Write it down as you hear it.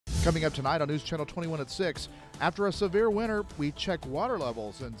Coming up tonight on News Channel 21 at 6, after a severe winter, we check water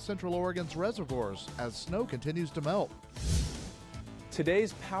levels in Central Oregon's reservoirs as snow continues to melt.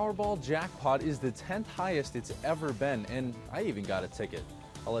 Today's Powerball jackpot is the 10th highest it's ever been, and I even got a ticket.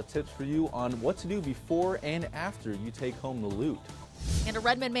 I'll have tips for you on what to do before and after you take home the loot. And a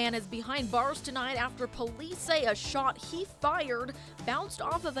Redmond man is behind bars tonight after police say a shot he fired bounced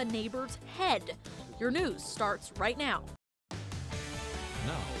off of a neighbor's head. Your news starts right now.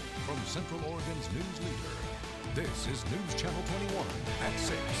 Now, from Central Oregon's news leader, this is News Channel 21 at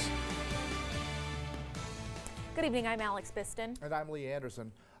 6. Good evening, I'm Alex Biston. And I'm Lee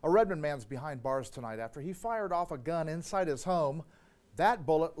Anderson. A Redmond man's behind bars tonight after he fired off a gun inside his home. That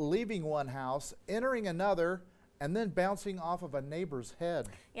bullet leaving one house, entering another, and then bouncing off of a neighbor's head.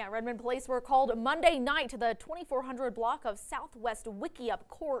 Yeah, Redmond police were called Monday night to the 2400 block of Southwest Wickiup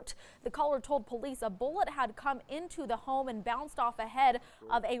Court. The caller told police a bullet had come into the home and bounced off a head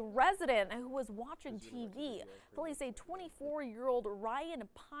of a resident who was watching TV. Police say 24-year-old Ryan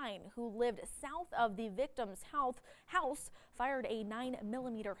Pine, who lived south of the victim's house, fired a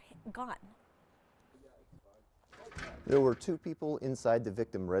 9mm gun. There were two people inside the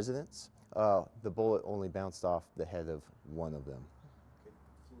victim residence. The bullet only bounced off the head of one of them.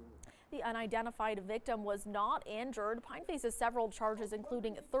 The unidentified victim was not injured. Pine faces several charges,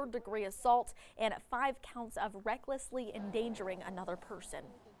 including third-degree assault and 5 counts of recklessly endangering another person.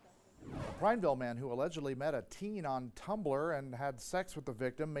 A Prineville man who allegedly met a teen on Tumblr and had sex with the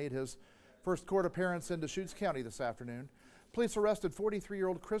victim made his first court appearance in Deschutes County this afternoon. Police arrested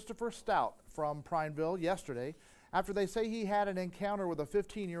 43-year-old Christopher Stout from Prineville yesterday after they say he had an encounter with a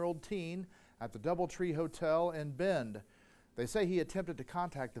 15-year-old teen at the Doubletree Hotel in Bend. They say he attempted to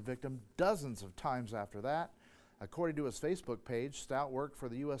contact the victim dozens of times after that. According to his Facebook page, Stout worked for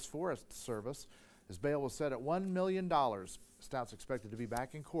the U.S. Forest Service. His bail was set at $1 million. Stout's expected to be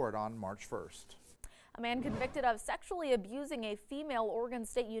back in court on March 1st. A man convicted of sexually abusing a female Oregon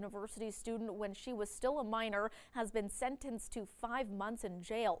State University student when she was still a minor has been sentenced to 5 months in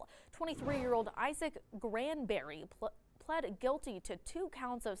jail. 23-year-old Isaac Granberry pled guilty to 2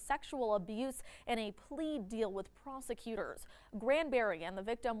 counts of sexual abuse in a plea deal with prosecutors. Granberry and the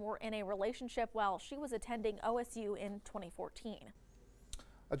victim were in a relationship while she was attending OSU in 2014.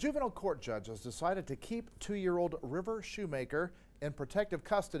 A juvenile court judge has decided to keep 2-year-old River Shoemaker in protective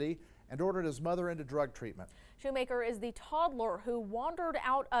custody and ordered his mother into drug treatment. Shoemaker is the toddler who wandered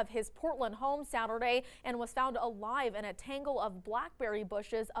out of his Portland home Saturday and was found alive in a tangle of blackberry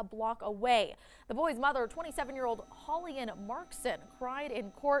bushes a block away. The boy's mother, 27-year-old Hollyann Markson, cried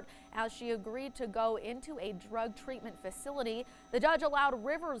in court as she agreed to go into a drug treatment facility. The judge allowed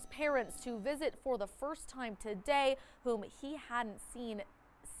River's parents to visit for the first time today, whom he hadn't seen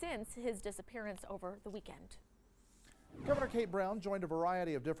since his disappearance over the weekend. Governor Kate Brown joined a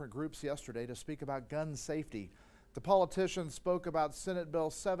variety of different groups yesterday to speak about gun safety. The politician spoke about Senate Bill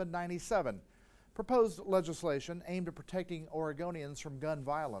 797, proposed legislation aimed at protecting Oregonians from gun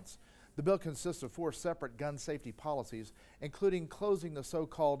violence. The bill consists of 4 separate gun safety policies, including closing the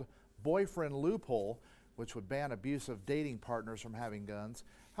so-called boyfriend loophole, which would ban abusive dating partners from having guns.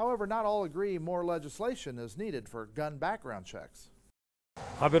 However, not all agree more legislation is needed for gun background checks.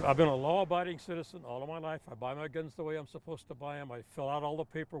 I've been a law-abiding citizen all of my life. I buy my guns the way I'm supposed to buy them. I fill out all the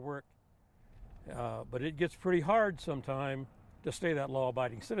paperwork. But it gets pretty hard sometimes to stay that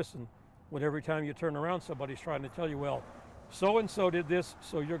law-abiding citizen when every time you turn around somebody's trying to tell you, well, so-and-so did this,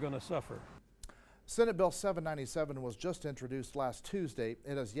 so you're going to suffer. Senate Bill 797 was just introduced last Tuesday.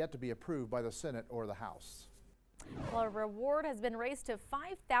 It has yet to be approved by the Senate or the House. Well, a reward has been raised to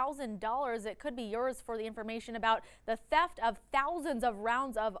 $5,000. It could be yours for the information about the theft of thousands of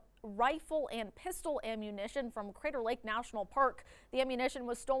rounds of rifle and pistol ammunition from Crater Lake National Park. The ammunition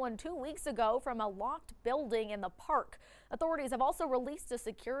was stolen 2 weeks ago from a locked building in the park. Authorities have also released a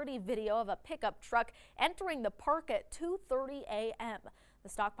security video of a pickup truck entering the park at 2:30 a.m. The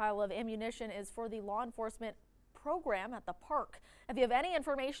stockpile of ammunition is for the law enforcement program at the park. If you have any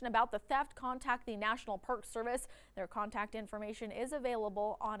information about the theft, contact the National Park Service. Their contact information is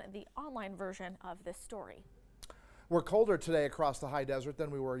available on the online version of this story. We're colder today across the high desert than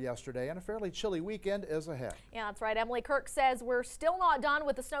we were yesterday, and a fairly chilly weekend is ahead. Yeah, that's right. Emily Kirk says we're still not done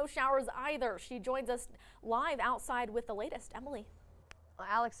with the snow showers either. She joins us live outside with the latest. Emily.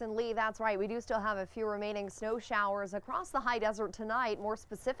 Alex and Lee, that's right. We do still have a few remaining snow showers across the high desert tonight, more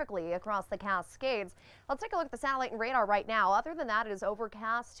specifically across the Cascades. Let's take a look at the satellite and radar right now. Other than that, it is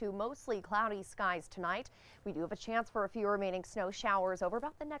overcast to mostly cloudy skies tonight. We do have a chance for a few remaining snow showers over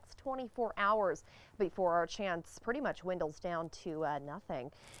about the next 24 hours before our chance pretty much dwindles down to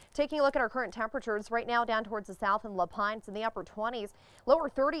nothing. Taking a look at our current temperatures right now down towards the south in La Pine, it's in the upper 20s, lower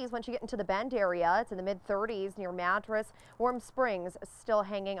 30s once you get into the Bend area. It's in the mid 30s near Madras. Warm Springs still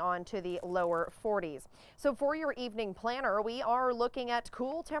hanging on to the lower 40s. So for your evening planner, we are looking at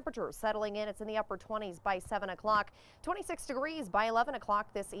cool temperatures settling in. It's in the upper 20s by 7 o'clock, 26 degrees by 11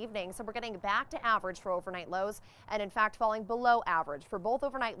 o'clock this evening. So we're getting back to average for overnight lows and in fact falling below average for both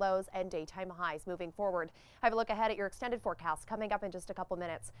overnight lows and daytime highs moving forward. Have a look ahead at your extended forecast coming up in just a couple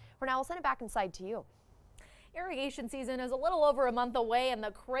minutes. For now, I'll send it back inside to you. Irrigation season is a little over a month away, and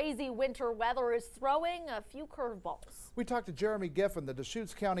the crazy winter weather is throwing a few curveballs. We talked to Jeremy Giffen, the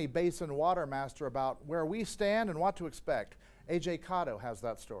Deschutes County Basin Water Master, about where we stand and what to expect. AJ Cotto has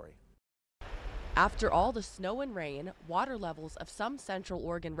that story. After all the snow and rain, water levels of some Central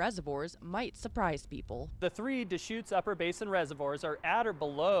Oregon reservoirs might surprise people. The three Deschutes Upper Basin reservoirs are at or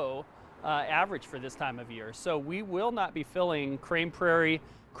below average for this time of year, so we will not be filling Crane Prairie,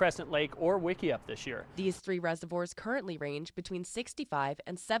 Crescent Lake, or Wickiup this year. These three reservoirs currently range between 65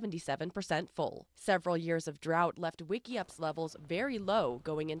 and 77% full. Several years of drought left Wickiup's levels very low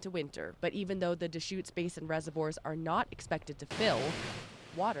going into winter, but even though the Deschutes Basin reservoirs are not expected to fill,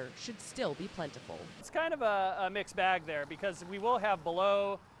 water should still be plentiful. It's kind of a mixed bag there because we will have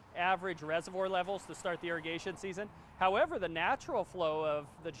below average reservoir levels to start the irrigation season. However, the natural flow of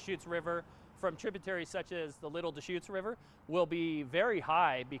the Deschutes River from tributaries such as the Little Deschutes River will be very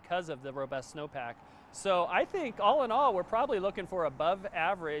high because of the robust snowpack. So I think all in all, we're probably looking for above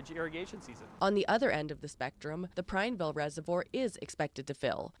average irrigation season. On the other end of the spectrum, the Prineville Reservoir is expected to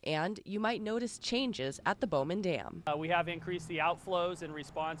fill, and you might notice changes at the Bowman Dam. We have increased the outflows in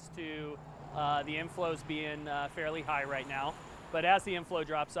response to the inflows being fairly high right now. But as the inflow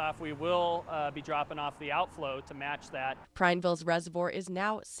drops off, we will be dropping off the outflow to match that. Prineville's reservoir is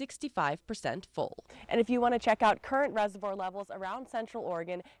now 65% full. And if you want to check out current reservoir levels around Central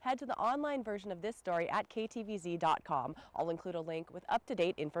Oregon, head to the online version of this story at ktvz.com. I'll include a link with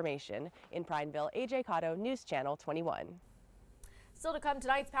up-to-date information. In Prineville, AJ Cotto, News Channel 21. Still to come,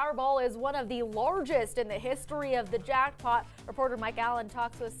 tonight's Powerball is one of the largest in the history of the jackpot. Reporter Mike Allen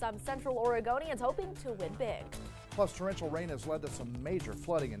talks with some Central Oregonians hoping to win big. Plus, torrential rain has led to some major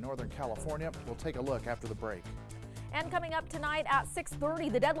flooding in Northern California. We'll take a look after the break. And coming up tonight at 6:30,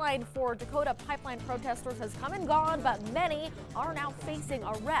 the deadline for Dakota pipeline protesters has come and gone, but many are now facing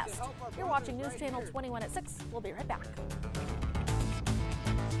arrest. You're watching News Channel 21 at 6. We'll be right back.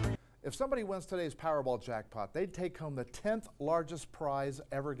 If somebody wins today's Powerball jackpot, they'd take home the 10th largest prize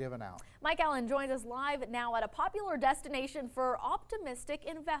ever given out. Mike Allen joins us live now at a popular destination for optimistic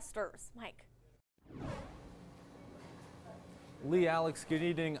investors. Mike. Lee, Alex, good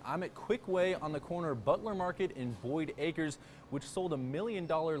evening. I'm at Quickway on the corner of Butler Market in Boyd Acres, which sold $1 million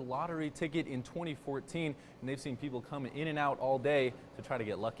lottery ticket in 2014, and they've seen people come in and out all day to try to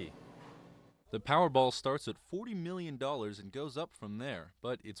get lucky. The Powerball starts at $40 million and goes up from there,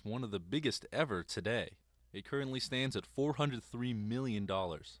 but it's one of the biggest ever today. It currently stands at $403 million.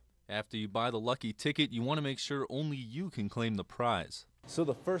 After you buy the lucky ticket, you want to make sure only you can claim the prize. So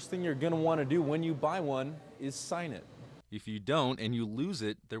the first thing you're going to want to do when you buy one is sign it. If you don't and you lose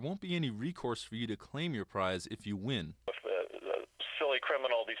it, there won't be any recourse for you to claim your prize if you win. If the silly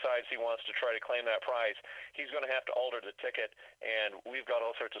criminal decides he wants to try to claim that prize, he's going to have to alter the ticket, and we've got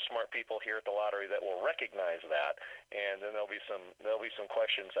all sorts of smart people here at the lottery that will recognize that, and then there'll be some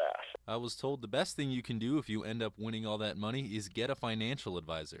questions asked. I was told the best thing you can do if you end up winning all that money is get a financial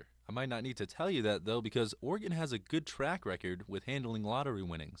advisor. I might not need to tell you that, though, because Oregon has a good track record with handling lottery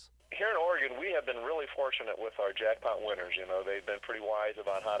winnings. Here in Oregon, we have been really fortunate with our jackpot winners. You know, they've been pretty wise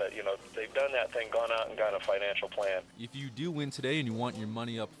about how to, they've done that thing, gone out and got a financial plan. If you do win today and you want your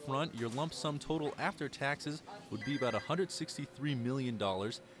money up front, your lump sum total after taxes would be about $163 million.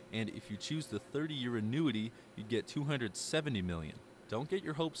 And if you choose the 30-year annuity, you'd get $270 million. Don't get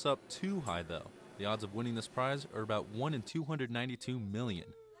your hopes up too high, though. The odds of winning this prize are about 1 in 292 million.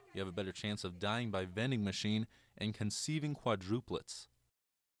 You have a better chance of dying by vending machine and conceiving quadruplets.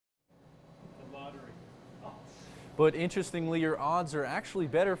 But interestingly, your odds are actually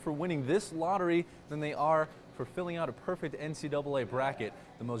better for winning this lottery than they are for filling out a perfect NCAA bracket.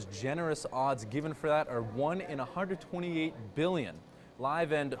 The most generous odds given for that are 1 in 128 billion.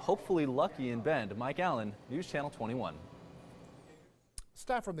 Live and hopefully lucky in Bend, Mike Allen, News Channel 21.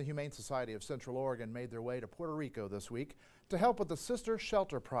 Staff from the Humane Society of Central Oregon made their way to Puerto Rico this week to help with the Sister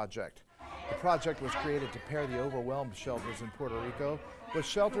Shelter Project. The project was created to pair the overwhelmed shelters in Puerto Rico with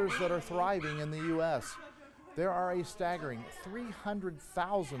shelters that are thriving in the U.S. There are a staggering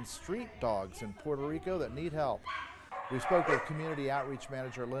 300,000 street dogs in Puerto Rico that need help. We spoke with Community Outreach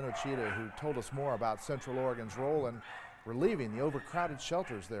Manager Lynn Ochita, who told us more about Central Oregon's role in relieving the overcrowded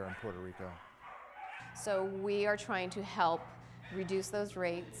shelters there in Puerto Rico. So we are trying to help reduce those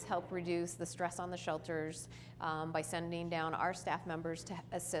rates, help reduce the stress on the shelters by sending down our staff members to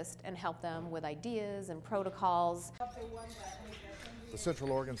assist and help them with ideas and protocols. The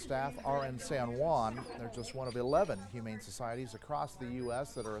Central Oregon staff are in San Juan. They're just one of 11 humane societies across the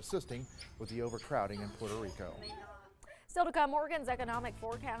U.S. that are assisting with the overcrowding in Puerto Rico. Still to come, Oregon's economic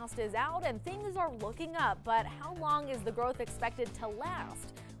forecast is out and things are looking up, but how long is the growth expected to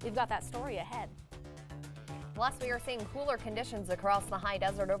last? We've got that story ahead. Plus, we are seeing cooler conditions across the high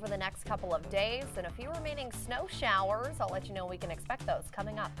desert over the next couple of days and a few remaining snow showers. I'll let you know we can expect those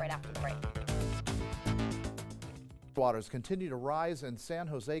coming up right after the break. Waters continue to rise in San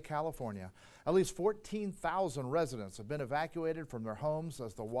Jose, California. At least 14,000 residents have been evacuated from their homes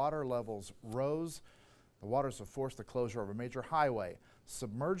as the water levels rose. The waters have forced the closure of a major highway,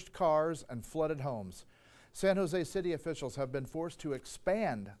 submerged cars, and flooded homes. San Jose city officials have been forced to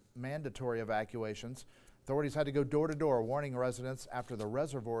expand mandatory evacuations. Authorities had to go door to door, warning residents after the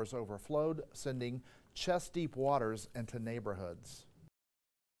reservoirs overflowed, sending chest-deep waters into neighborhoods.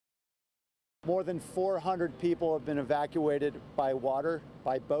 More than 400 people have been evacuated by water,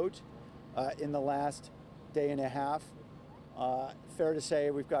 by boat, in the last day and a half. Fair to say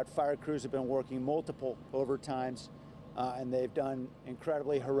we've got fire crews have been working multiple overtimes, and they've done an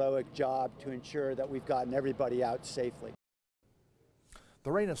incredibly heroic job to ensure that we've gotten everybody out safely.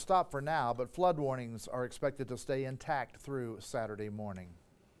 The rain has stopped for now, but flood warnings are expected to stay intact through Saturday morning.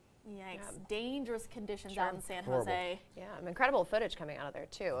 Yikes. Yeah. Dangerous conditions Sure. out in San Horrible. Jose. Yeah, incredible footage coming out of there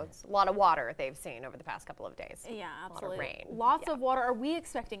too. It's a lot of water they've seen over the past couple of days. Yeah, absolutely. A lot of rain. Lots of water. Are we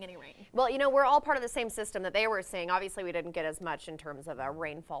expecting any rain? Well, you know, we're all part of the same system that they were seeing. Obviously, we didn't get as much in terms of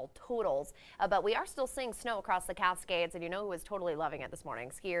rainfall totals, but we are still seeing snow across the Cascades, and you know who was totally loving it this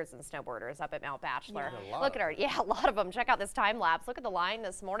morning? Skiers and snowboarders up at Mount Bachelor. Yeah. Look at a lot of them. Check out this time lapse. Look at the line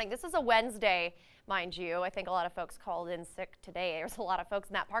this morning. This is a Wednesday, mind you. I think a lot of folks called in sick today. There's a lot of folks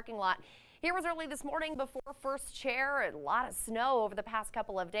in that parking lot. Here was early this morning before first chair. A lot of snow over the past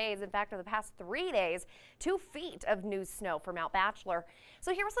couple of days. In fact, over the past 3 days, 2 feet of new snow for Mount Bachelor.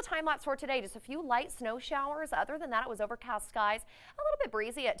 So here's the time lapse for today. Just a few light snow showers. Other than that, it was overcast skies. A little bit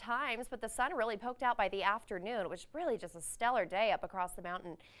breezy at times, but the sun really poked out by the afternoon. It was really just a stellar day up across the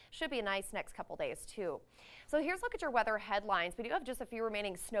mountain. Should be a nice next couple days too. So here's a look at your weather headlines. We do have just a few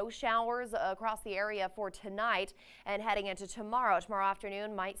remaining snow showers across the area for tonight and heading into tomorrow. Tomorrow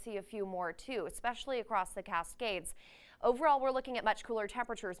afternoon might see a few more too, especially across the Cascades. Overall, we're looking at much cooler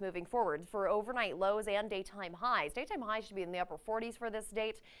temperatures moving forward for overnight lows and daytime highs. Daytime highs should be in the upper 40s for this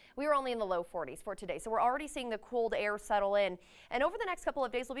date. We were only in the low 40s for today, so we're already seeing the cold air settle in. And over the next couple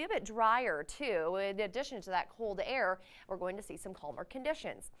of days, will be a bit drier too. In addition to that cold air, we're going to see some calmer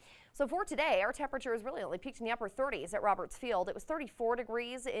conditions. So for today, our temperature has really only peaked in the upper 30s at Roberts Field. It was 34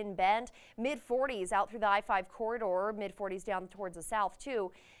 degrees in Bend, mid 40s out through the I-5 corridor, mid 40s down towards the south too.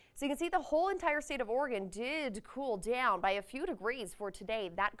 So you can see the whole entire state of Oregon did cool down by a few degrees for today.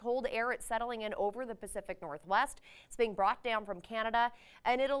 That cold air, it's settling in over the Pacific Northwest. It's being brought down from Canada,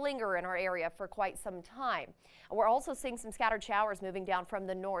 and it'll linger in our area for quite some time. We're also seeing some scattered showers moving down from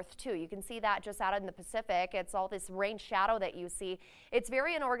the north too. You can see that just out in the Pacific. It's all this rain shadow that you see. It's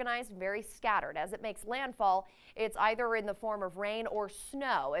very unorganized, very scattered. As it makes landfall, it's either in the form of rain or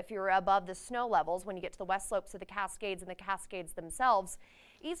snow. If you're above the snow levels, when you get to the west slopes of the Cascades and the Cascades themselves.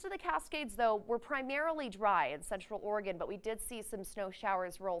 East of the Cascades, though, we're primarily dry in central Oregon, but we did see some snow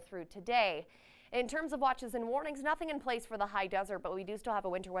showers roll through today. In terms of watches and warnings, nothing in place for the high desert, but we do still have a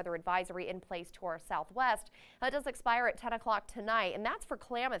winter weather advisory in place to our southwest. That does expire at 10 o'clock tonight, and that's for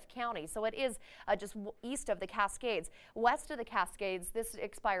Klamath County, so it is just east of the Cascades. West of the Cascades, this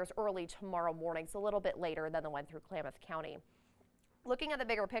expires early tomorrow morning, so a little bit later than the one through Klamath County. Looking at the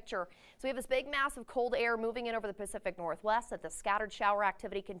bigger picture, so we have this big mass of cold air moving in over the Pacific Northwest. That the scattered shower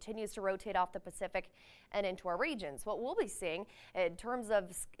activity continues to rotate off the Pacific and into our regions. What we'll be seeing in terms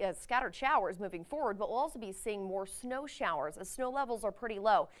of scattered showers moving forward, but we'll also be seeing more snow showers as snow levels are pretty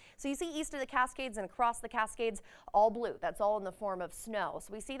low. So you see east of the Cascades and across the Cascades, all blue. That's all in the form of snow.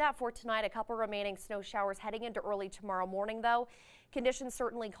 So we see that for tonight. A couple remaining snow showers heading into early tomorrow morning, though. Conditions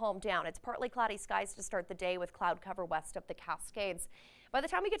certainly calm down. It's partly cloudy skies to start the day with cloud cover west of the Cascades. By the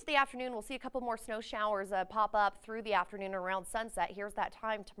time we get to the afternoon, we'll see a couple more snow showers pop up through the afternoon around sunset. Here's that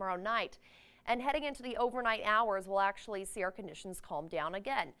time tomorrow night. And heading into the overnight hours, we'll actually see our conditions calm down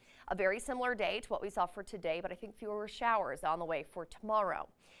again. A very similar day to what we saw for today, but I think fewer showers on the way for tomorrow.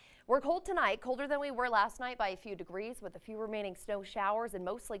 We're cold tonight, colder than we were last night by a few degrees, with a few remaining snow showers and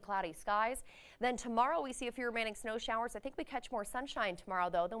mostly cloudy skies. Then tomorrow we see a few remaining snow showers. I think we catch more sunshine tomorrow,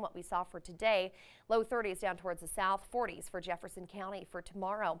 though, than what we saw for today. Low 30s down towards the south, 40s for Jefferson County for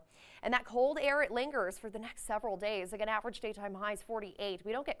tomorrow. And that cold air, it lingers for the next several days. Again, average daytime highs 48.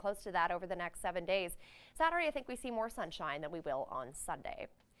 We don't get close to that over the next 7 days. Saturday, I think we see more sunshine than we will on Sunday.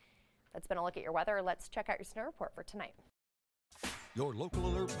 That's been a look at your weather. Let's check out your snow report for tonight. Your local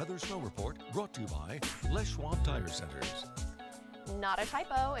alert weather snow report brought to you by Les Schwab Tire Centers. Not a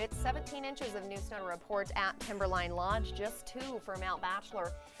typo. It's 17 inches of new snow to report at Timberline Lodge, just 2 for Mount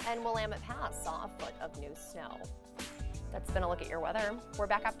Bachelor, and Willamette Pass saw a foot of new snow. That's been a look at your weather. We're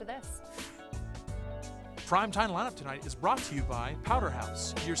back after this. Primetime lineup tonight is brought to you by Powder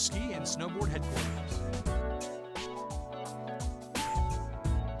House, your ski and snowboard headquarters.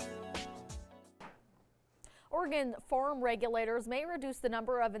 Oregon farm regulators may reduce the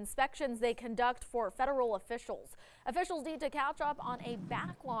number of inspections they conduct for federal officials. Officials need to catch up on a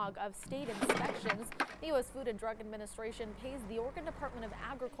backlog of state inspections. The U.S. Food and Drug Administration pays the Oregon Department of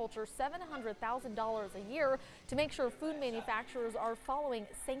Agriculture $700,000 a year to make sure food manufacturers are following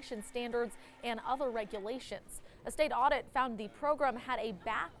sanction standards and other regulations. A state audit found the program had a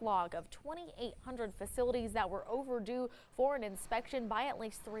backlog of 2,800 facilities that were overdue for an inspection by at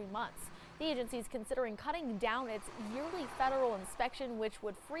least 3 months. The agency is considering cutting down its yearly federal inspection, which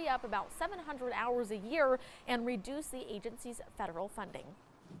would free up about 700 hours a year and reduce the agency's federal funding.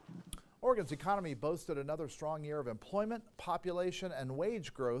 Oregon's economy boasted another strong year of employment, population, and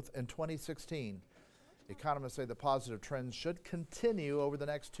wage growth in 2016. Economists say the positive trends should continue over the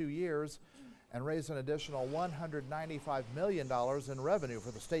next 2 years and raise an additional $195 million in revenue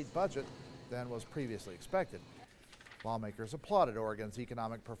for the state budget than was previously expected. Lawmakers applauded Oregon's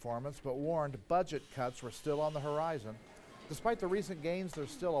economic performance, but warned budget cuts were still on the horizon. Despite the recent gains,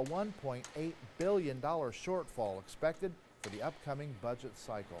 there's still a $1.8 billion shortfall expected for the upcoming budget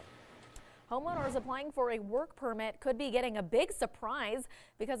cycle. Homeowners applying for a work permit could be getting a big surprise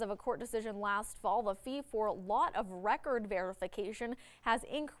because of a court decision last fall. The fee for lot of record verification has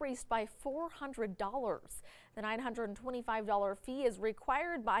increased by $400. The $925 fee is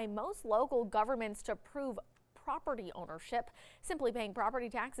required by most local governments to prove property ownership. Simply paying property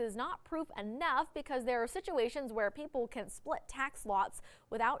tax is not proof enough because there are situations where people can split tax lots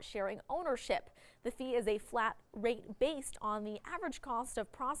without sharing ownership. The fee is a flat rate based on the average cost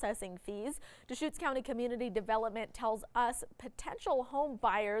of processing fees. Deschutes County Community Development tells us potential home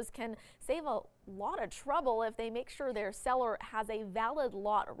buyers can save a lot of trouble if they make sure their seller has a valid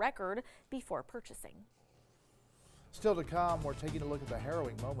lot record before purchasing. Still to come, we're taking a look at the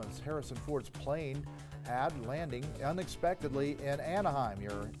harrowing moments Harrison Ford's plane had landing unexpectedly in Anaheim.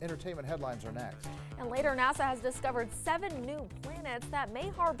 Your entertainment headlines are next. And later, NASA has discovered 7 new planets that may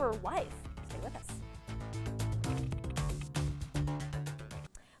harbor life. Stay with us.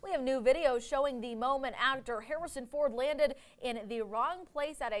 We have new videos showing the moment actor Harrison Ford landed in the wrong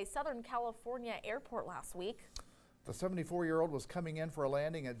place at a Southern California airport last week. The 74-year-old was coming in for a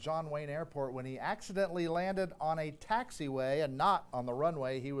landing at John Wayne Airport when he accidentally landed on a taxiway and not on the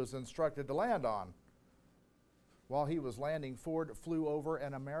runway he was instructed to land on. While he was landing, Ford flew over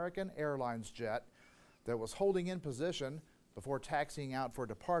an American Airlines jet that was holding in position before taxiing out for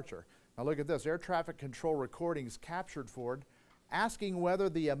departure. Now look at this. Air traffic control recordings captured Ford asking whether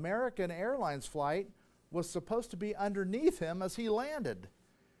the American Airlines flight was supposed to be underneath him as he landed.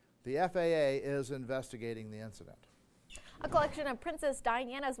 The FAA is investigating the incident. A collection of Princess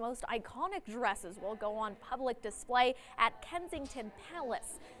Diana's most iconic dresses will go on public display at Kensington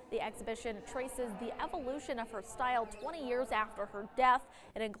Palace. The exhibition traces the evolution of her style 20 years after her death.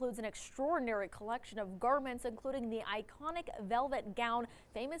 It includes an extraordinary collection of garments, including the iconic velvet gown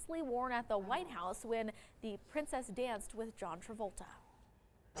famously worn at the White House when the princess danced with John Travolta.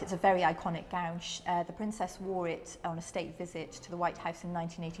 It's a very iconic gown. The princess wore it on a state visit to the White House in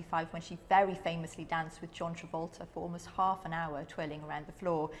 1985 when she very famously danced with John Travolta for almost half an hour twirling around the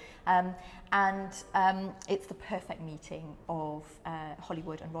floor. It's the perfect meeting of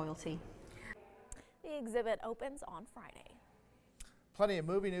Hollywood and royalty. The exhibit opens on Friday. Plenty of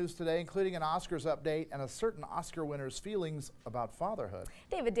movie news today, including an Oscars update and a certain Oscar winner's feelings about fatherhood.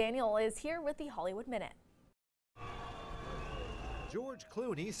 David Daniel is here with the Hollywood Minute. George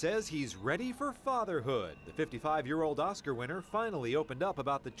Clooney says he's ready for fatherhood. The 55-year-old Oscar winner finally opened up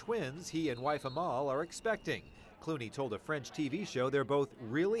about the twins he and wife Amal are expecting. Clooney told a French TV show they're both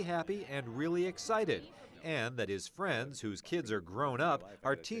really happy and really excited, and that his friends, whose kids are grown up,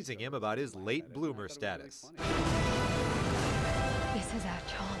 are teasing him about his late bloomer status. This is our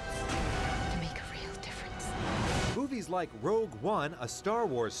chance to make a real difference. Movies like Rogue One, a Star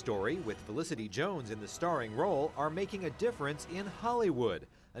Wars story with Felicity Jones in the starring role, are making a difference in Hollywood.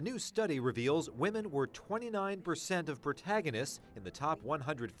 A new study reveals women were 29% of protagonists in the top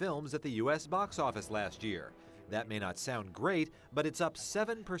 100 films at the U.S. box office last year. That may not sound great, but it's up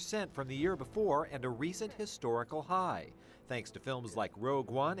 7% from the year before and a recent historical high. Thanks to films like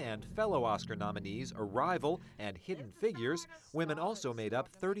Rogue One and fellow Oscar nominees Arrival and Hidden Figures, women also made up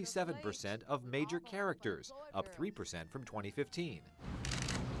 37% of major characters, up 3% from 2015.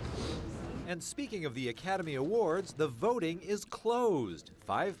 And speaking of the Academy Awards, the voting is closed.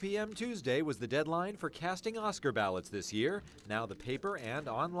 5 p.m. Tuesday was the deadline for casting Oscar ballots this year. Now the paper and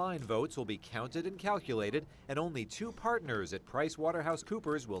online votes will be counted and calculated, and only 2 partners at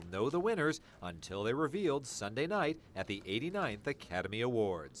PricewaterhouseCoopers will know the winners until they're revealed Sunday night at the 89th Academy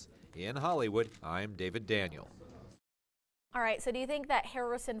Awards. In Hollywood, I'm David Daniel. All right, so do you think that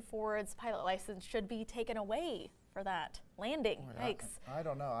Harrison Ford's pilot license should be taken away for that landing? Yikes. I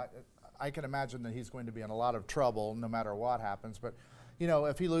don't know. I can imagine that he's going to be in a lot of trouble no matter what happens. But, you know,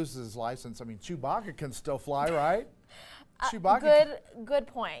 if he loses his license, I mean, Chewbacca can still fly, right? Good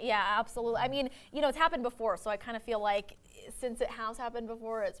point. Yeah, absolutely. I mean, you know, it's happened before, so I kind of feel like since it has happened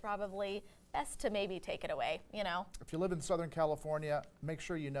before, it's probably best to maybe take it away, you know. If you live in Southern California, make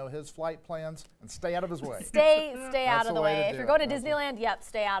sure you know his flight plans and stay out of his way. Stay out of the way. If you're going to Disneyland, yep,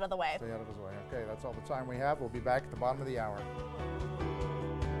 stay out of the way. Stay out of his way. Okay, that's all the time we have. We'll be back at the bottom of the hour.